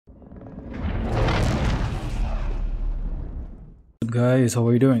Guys, how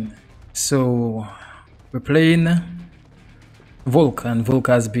are you doing? So we're playing Volk, and Volk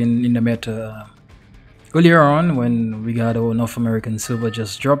has been in the meta earlier on when we got our North American silver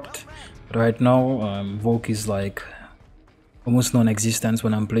just dropped, but right now Volk is like almost non-existent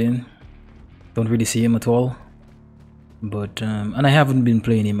when I'm playing. Don't really see him at all, but and I haven't been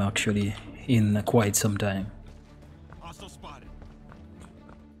playing him actually in quite some time.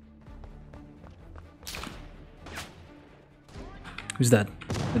 Who's that?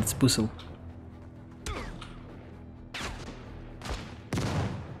 It's Pistol.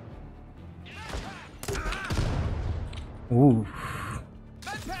 Ooh.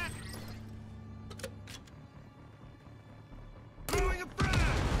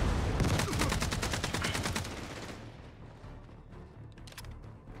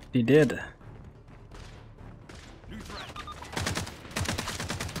 He did.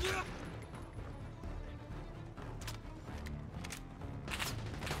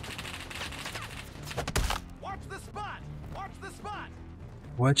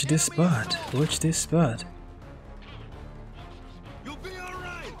 Watch this spot. Watch this spot. You'll be all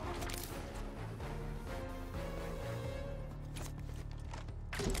right.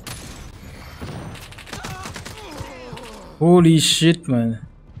 Holy shit, man.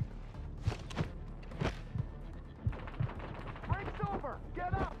 Break's over.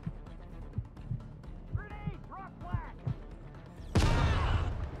 Get up. Grenade, rock flag.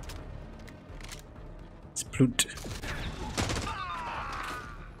 It's Plut.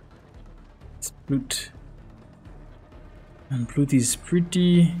 Plut. And Plut is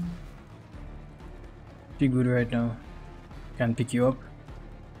pretty good right now. Can pick you up.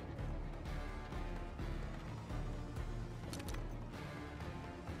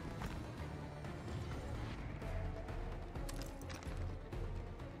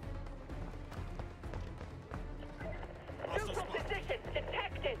 Neutral position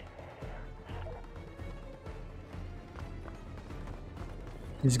detected.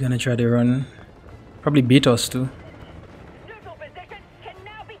 He's gonna try to run. Probably beat us too. Neutral position can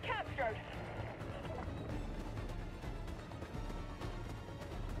now be captured.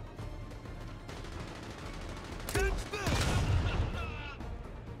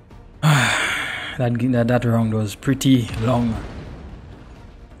 That round was pretty long.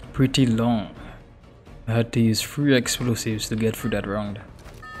 Pretty long. I had to use 3 explosives to get through that round.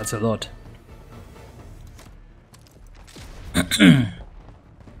 That's a lot.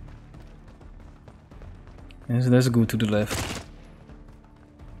 Let's go to the left.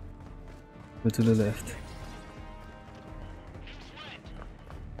 Go to the left.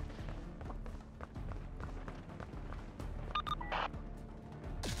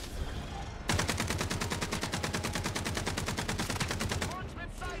 Marksman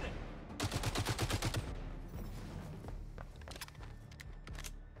sighted.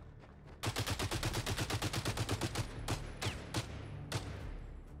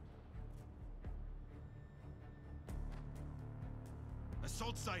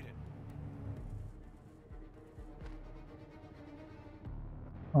 Assault sighted.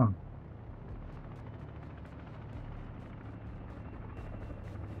 Oh.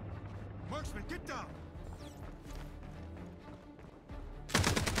 Marksman, get down.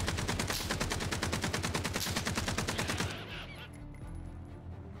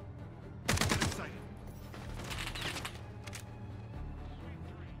 Sighted.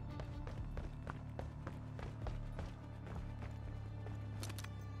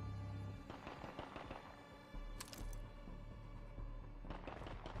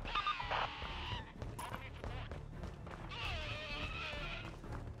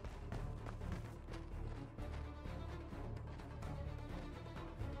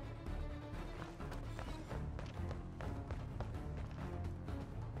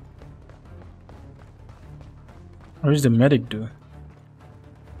 What does the medic do?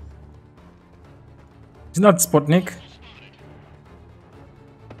 It's not Sputnik.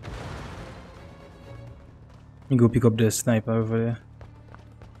 You go pick up the sniper over there.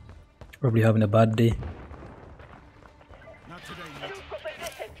 Probably having a bad day. Not today yet. Neutral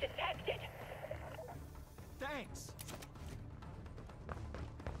position detected. Thanks.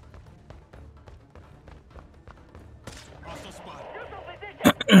 Hostile spot. Neutral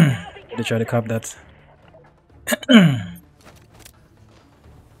position. They try to cop that.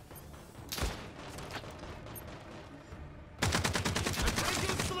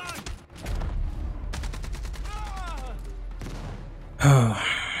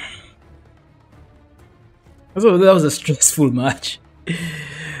 So that was a stressful match.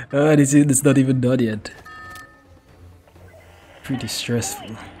 It's not even done yet. Pretty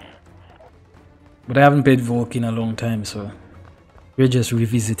stressful. But I haven't played Volk in a long time, so We're just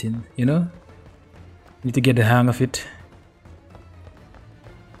revisiting, you know? Need to get the hang of it.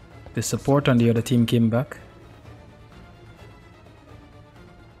 The support on the other team came back.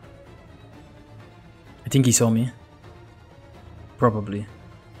 I think he saw me. Probably.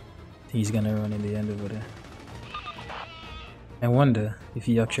 I think he's gonna run in the end over there. I wonder if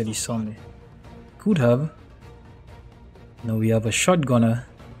he actually saw me. Could have. Now we have a shotgunner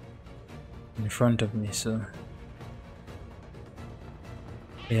in front of me, so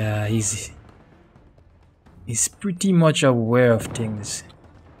yeah, he's pretty much aware of things.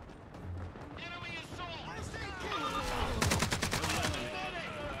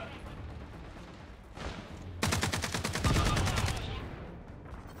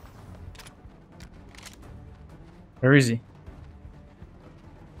 Where is he?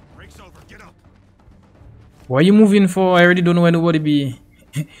 Why are you moving for? I already don't know where nobody be.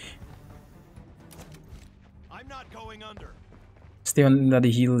 I'm not going under. Stay under the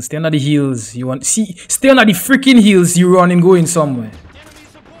heels. Stay under the heels. You want stay under the freaking heels. You running going somewhere. Enemy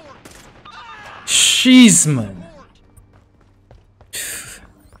support. Jeez, man.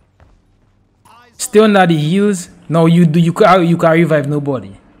 Stay under the heels. No, you can't revive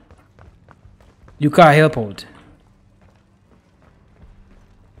nobody. You can't help out.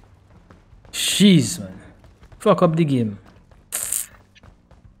 Jeez, man. Fuck up the game.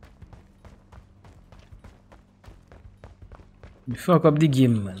 You fuck up the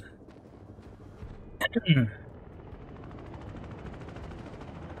game, man.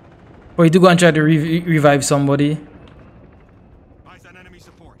 For you to go and try to revive somebody. Eyes on enemy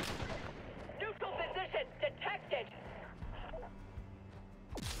support. Neutral position detected.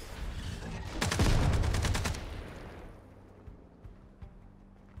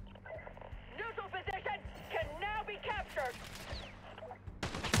 Neutral position can now be captured.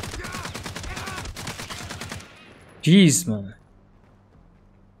 Jeez, man.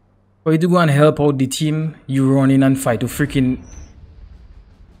 For you to go and help out the team, you run in and fight to freaking...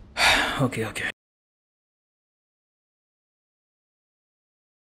 Okay.